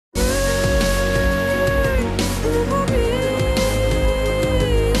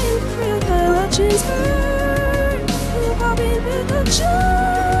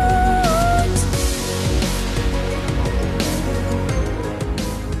Dachshunds.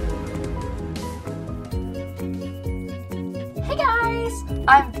 Hey guys,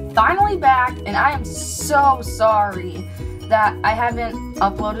 I'm finally back, and I am so sorry that I haven't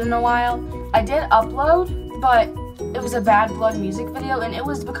uploaded in a while. I did upload, but it was a Bad Blood music video, and it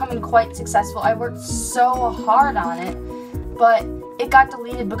was becoming quite successful. I worked so hard on it, but it got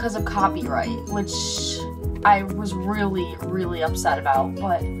deleted because of copyright, which I was really, really upset about,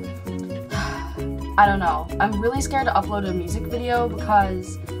 but I don't know. I'm really scared to upload a music video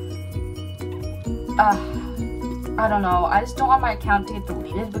because, I don't know. I just don't want my account to get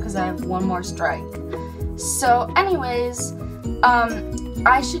deleted because I have one more strike. So anyways,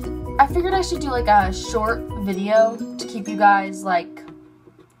 I figured I should do like a short video to keep you guys like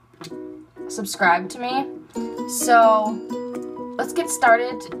subscribed to me. So let's get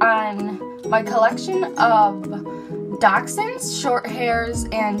started on my collection of Dachshunds, Shorthairs,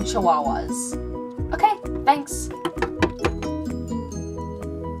 and Chihuahuas. Okay, thanks.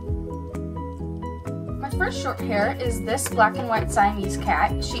 My first Shorthair is this black and white Siamese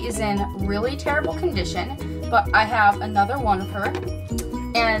cat. She is in really terrible condition, but I have another one of her,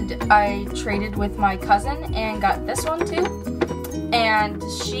 and I traded with my cousin and got this one too. And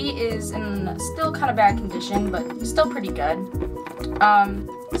she is in still kind of bad condition, but still pretty good.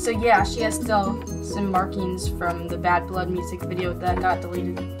 So yeah, she has still some markings from the Bad Blood music video that got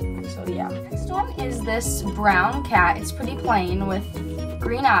deleted. So yeah. Next one is this brown cat. It's pretty plain with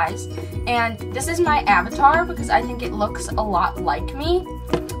green eyes. And this is my avatar because I think it looks a lot like me.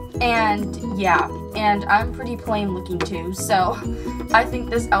 And yeah, and I'm pretty plain looking too. So I think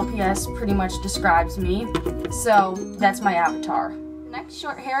this LPS pretty much describes me. So that's my avatar. The next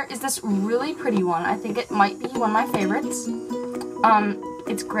Shorthair is this really pretty one. I think it might be one of my favorites.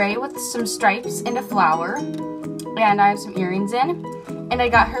 It's gray with some stripes and a flower, and I have some earrings in. And I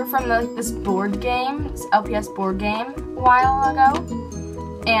got her from this board game, this LPS board game a while ago.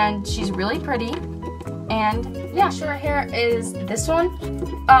 And she's really pretty. And yeah, Shorthair is this one.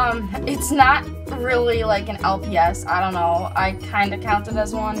 It's not really like an LPS. I don't know. I kind of count it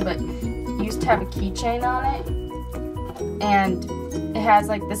as one, but it used to have a keychain on it. And it has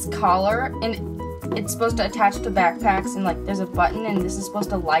like this collar, and it's supposed to attach to backpacks, and like there's a button, and this is supposed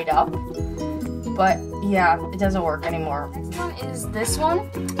to light up. But yeah, it doesn't work anymore. Next one is this one,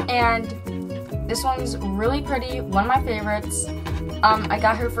 and this one's really pretty, one of my favorites. I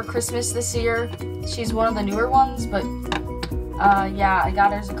got her for Christmas this year. She's one of the newer ones, but yeah, I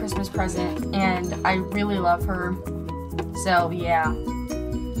got her as a Christmas present, and I really love her. So yeah.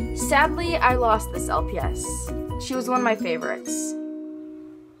 Sadly, I lost this LPS. She was one of my favorites.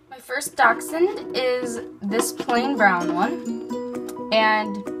 My first Dachshund is this plain brown one,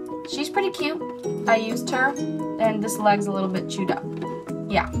 and she's pretty cute. I used her, and this leg's a little bit chewed up.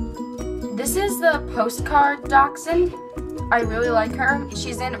 Yeah. This is the postcard Dachshund. I really like her.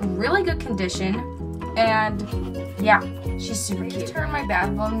 She's in really good condition, and yeah, she's super cute. I used her in my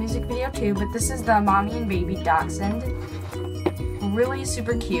Bad Blood music video too, but this is the mommy and baby Dachshund. Really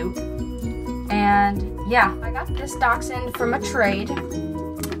super cute. And yeah, I got this Dachshund from a trade.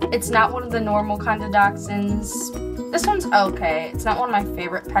 It's not one of the normal kind of Dachshunds. This one's okay. It's not one of my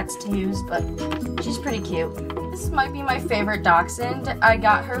favorite pets to use, but she's pretty cute. This might be my favorite Dachshund. I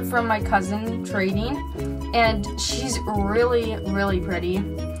got her from my cousin trading, and she's really, really pretty.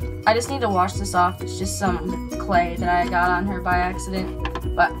 I just need to wash this off. It's just some clay that I got on her by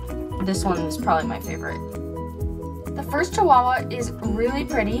accident, but this one is probably my favorite. The first Chihuahua is really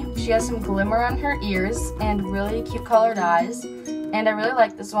pretty. She has some glimmer on her ears and really cute colored eyes. And I really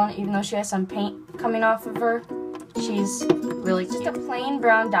like this one, even though she has some paint coming off of her. She's really just a plain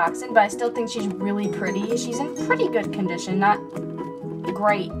brown Dachshund, but I still think she's really pretty. She's in pretty good condition. Not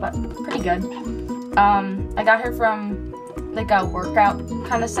great, but pretty good. I got her from like a workout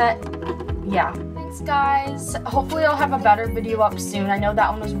kind of set. Yeah. Thanks, guys. Hopefully I'll have a better video up soon. I know that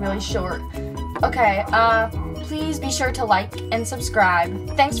one was really short. Okay, please be sure to like and subscribe.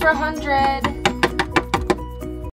 Thanks for 100.